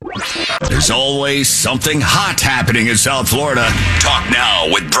There's always something hot happening in South Florida. Talk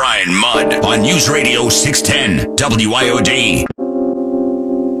Now with Brian Mudd on News Radio 610 WIOD.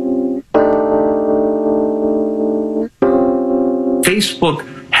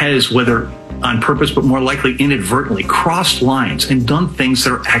 Facebook has, whether on purpose but more likely inadvertently, crossed lines and done things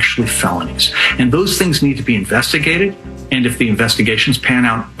that are actually felonies. And those things need to be investigated, and if the investigations pan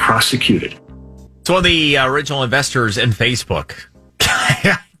out, prosecuted. It's one of the original investors in Facebook.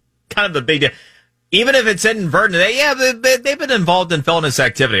 Kind of the big deal. Even if it's inadvertent, they've been involved in felonious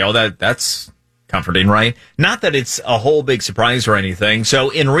activity. Oh, that's comforting, right? Not that it's a whole big surprise or anything.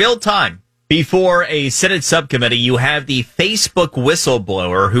 So in real time, before a Senate subcommittee, you have the Facebook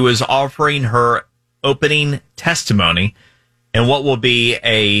whistleblower who is offering her opening testimony in what will be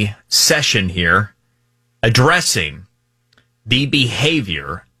a session here addressing the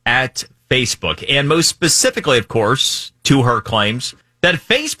behavior at Facebook. And most specifically, of course, to her claims that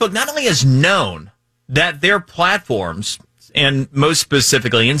Facebook not only has known that their platforms, and most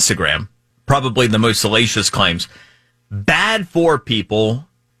specifically Instagram, probably the most salacious claims, bad for people.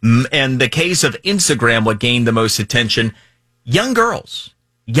 In the case of Instagram, what gained the most attention, young girls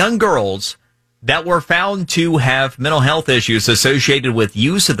that were found to have mental health issues associated with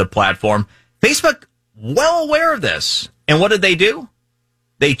use of the platform. Facebook, well aware of this. And what did they do?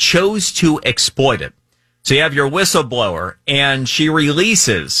 They chose to exploit it. So you have your whistleblower, and she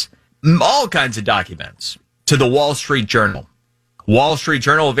releases all kinds of documents to the Wall Street Journal. Wall Street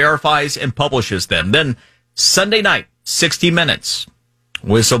Journal verifies and publishes them. Then Sunday night, 60 Minutes,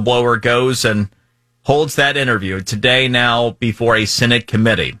 whistleblower goes and holds that interview today now before a Senate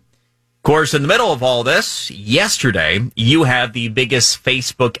committee. Of course, in the middle of all this, yesterday, you have the biggest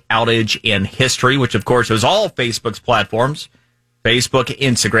Facebook outage in history, which, of course, was all Facebook's platforms, Facebook,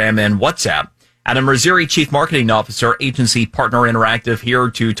 Instagram, and WhatsApp. Adam Raziri, Chief Marketing Officer, Agency Partner Interactive,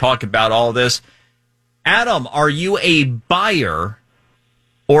 here to talk about all this. Adam, are you a buyer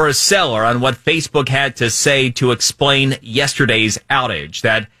or a seller on what Facebook had to say to explain yesterday's outage?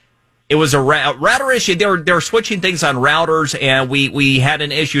 That it was a router issue. They were switching things on routers, and we had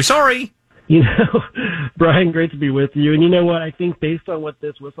an issue. Sorry. You know, Brian, great to be with you. And you know what? I think based on what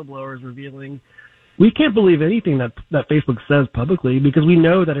this whistleblower is revealing, we can't believe anything that Facebook says publicly, because we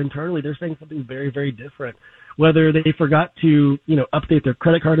know that internally they're saying something very, very different. Whether they forgot to, update their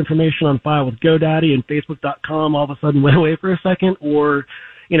credit card information on file with GoDaddy and Facebook.com all of a sudden went away for a second, or,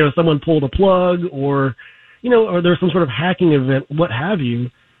 someone pulled a plug, or there's some sort of hacking event, what have you.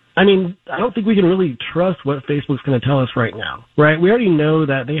 I mean, I don't think we can really trust what Facebook's going to tell us right now, right? We already know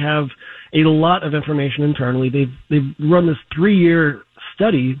that they have a lot of information internally. They've run this 3-year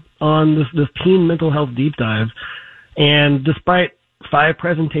study on this teen mental health deep dive. And despite 5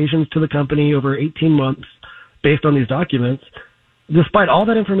 presentations to the company over 18 months based on these documents, despite all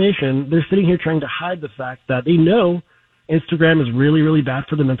that information, they're sitting here trying to hide the fact that they know Instagram is really, really bad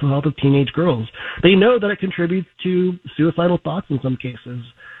for the mental health of teenage girls. They know that it contributes to suicidal thoughts in some cases,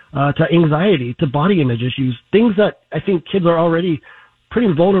 to anxiety, to body image issues, things that I think kids are already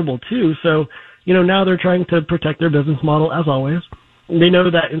pretty vulnerable to. So, now they're trying to protect their business model as always. They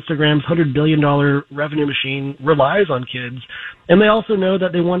know that Instagram's $100 billion revenue machine relies on kids. And they also know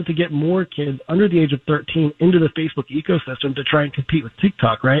that they wanted to get more kids under the age of 13 into the Facebook ecosystem to try and compete with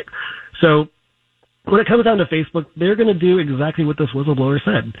TikTok, right? So when it comes down to Facebook, they're going to do exactly what this whistleblower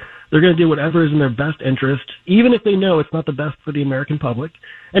said. They're going to do whatever is in their best interest, even if they know it's not the best for the American public,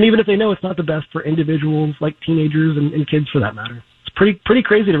 and even if they know it's not the best for individuals like teenagers and kids for that matter. It's pretty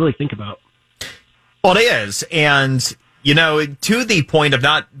crazy to really think about. Well, it is. And to the point of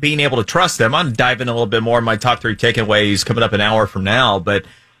not being able to trust them, I'm diving a little bit more in my top 3 takeaways coming up an hour from now. But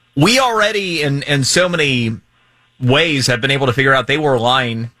we already, in so many ways, have been able to figure out they were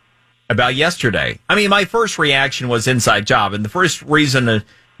lying about yesterday. I mean, my first reaction was inside job. And the first reason of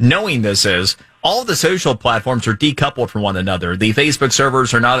knowing this is all the social platforms are decoupled from one another. The Facebook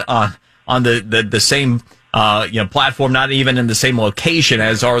servers are not on the same platform, not even in the same location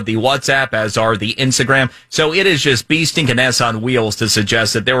as are the WhatsApp, as are the Instagram. So it is just bee stinking ass on wheels to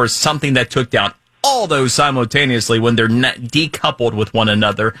suggest that there was something that took down all those simultaneously when they're not decoupled with one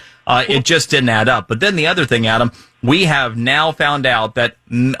another. It just didn't add up. But then the other thing, Adam, we have now found out that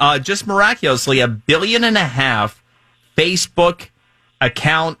just miraculously 1.5 billion Facebook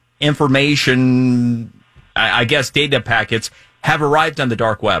account information, I guess data packets, have arrived on the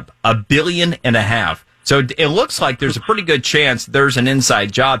dark web. 1.5 billion. So it looks like there's a pretty good chance there's an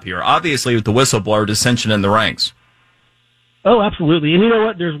inside job here, obviously with the whistleblower dissension in the ranks. Oh, absolutely. And you know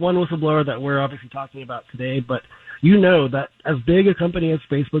what? There's one whistleblower that we're obviously talking about today, but you know that as big a company as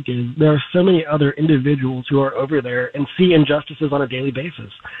Facebook is, there are so many other individuals who are over there and see injustices on a daily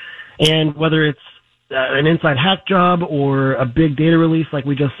basis. And whether it's an inside hack job or a big data release like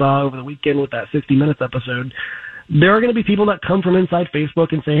we just saw over the weekend with that 60 Minutes episode, there are going to be people that come from inside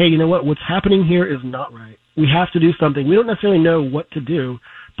Facebook and say, hey, you know what? What's happening here is not right. We have to do something. We don't necessarily know what to do,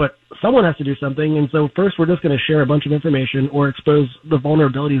 but someone has to do something. And so first we're just going to share a bunch of information or expose the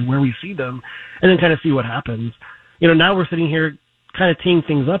vulnerabilities where we see them and then kind of see what happens. Now we're sitting here kind of teeing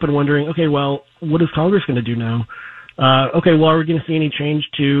things up and wondering, okay, well, what is Congress going to do now? Okay, well, are we going to see any change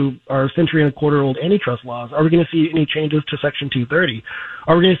to our century-and-a-quarter-old antitrust laws? Are we going to see any changes to Section 230?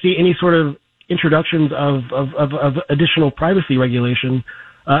 Are we going to see any sort of introductions of additional privacy regulation,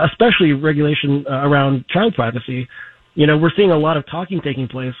 especially regulation around child privacy? We're seeing a lot of talking taking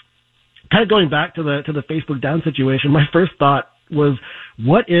place. Kind of going back to the Facebook down situation, my first thought was,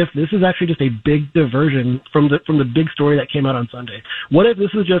 what if this is actually just a big diversion from the big story that came out on Sunday? What if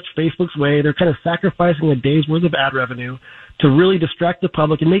this is just Facebook's way? They're kind of sacrificing a day's worth of ad revenue to really distract the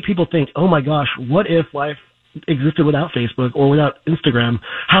public and make people think, oh my gosh, what if life existed without Facebook or without Instagram?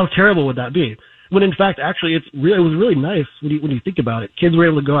 How terrible would that be? When in fact, actually, it was really nice when you think about it. Kids were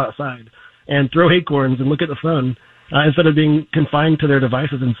able to go outside and throw acorns and look at the sun instead of being confined to their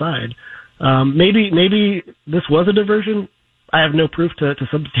devices inside. Maybe this was a diversion. I have no proof to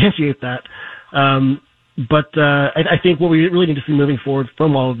substantiate that. But I think what we really need to see moving forward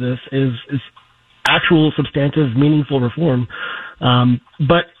from all of this is actual, substantive, meaningful reform.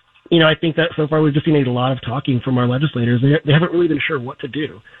 But I think that so far we've just seen a lot of talking from our legislators. They haven't really been sure what to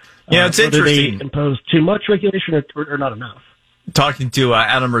do. Yeah, it's interesting. They impose too much regulation or not enough. Talking to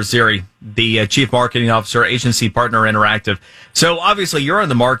Adam Raziri, the Chief Marketing Officer, Agency Partner Interactive. So obviously you're on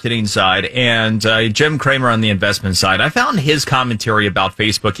the marketing side and Jim Cramer on the investment side. I found his commentary about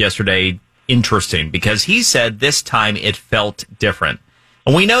Facebook yesterday interesting because he said this time it felt different.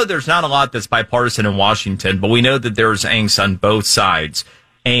 And we know there's not a lot that's bipartisan in Washington, but we know that there's angst on both sides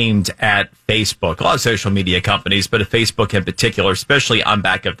aimed at Facebook, a lot of social media companies, but at Facebook in particular, especially on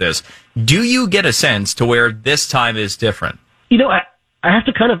back of this. Do you get a sense to where this time is different? I have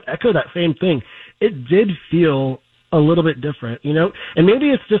to kind of echo that same thing. It did feel a little bit different, and maybe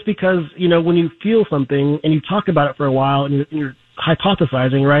it's just because, when you feel something and you talk about it for a while and you're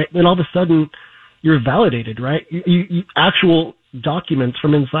hypothesizing, right, then all of a sudden you're validated, right? You actual documents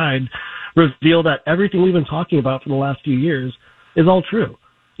from inside reveal that everything we've been talking about for the last few years is all true.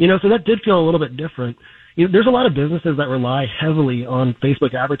 So that did feel a little bit different. There's a lot of businesses that rely heavily on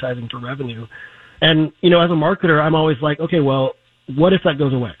Facebook advertising for revenue. And, as a marketer, I'm always like, okay, well, what if that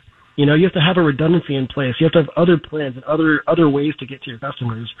goes away? You have to have a redundancy in place. You have to have other plans and other ways to get to your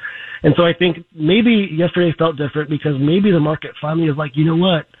customers. And so I think maybe yesterday felt different because maybe the market finally is like, you know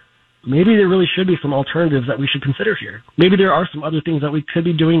what? Maybe there really should be some alternatives that we should consider here. Maybe there are some other things that we could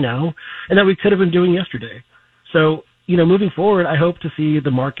be doing now and that we could have been doing yesterday. So, moving forward, I hope to see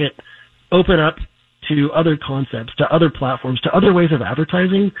the market open up to other concepts, to other platforms, to other ways of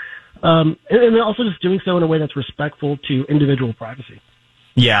advertising, and also just doing so in a way that's respectful to individual privacy.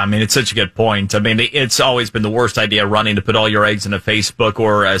 Yeah, it's such a good point. It's always been the worst idea running to put all your eggs in a Facebook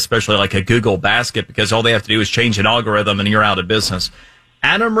or especially like a Google basket because all they have to do is change an algorithm and you're out of business.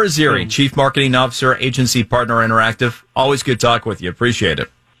 Adam Raziri, Chief Marketing Officer, Agency Partner Interactive. Always good talk with you. Appreciate it.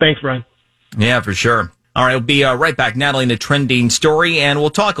 Thanks, Brian. Yeah, for sure. All right, we'll be right back, Natalie, in a trending story, and we'll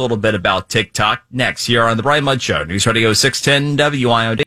talk a little bit about TikTok next here on The Brian Mudd Show, News Radio 610 WIOD.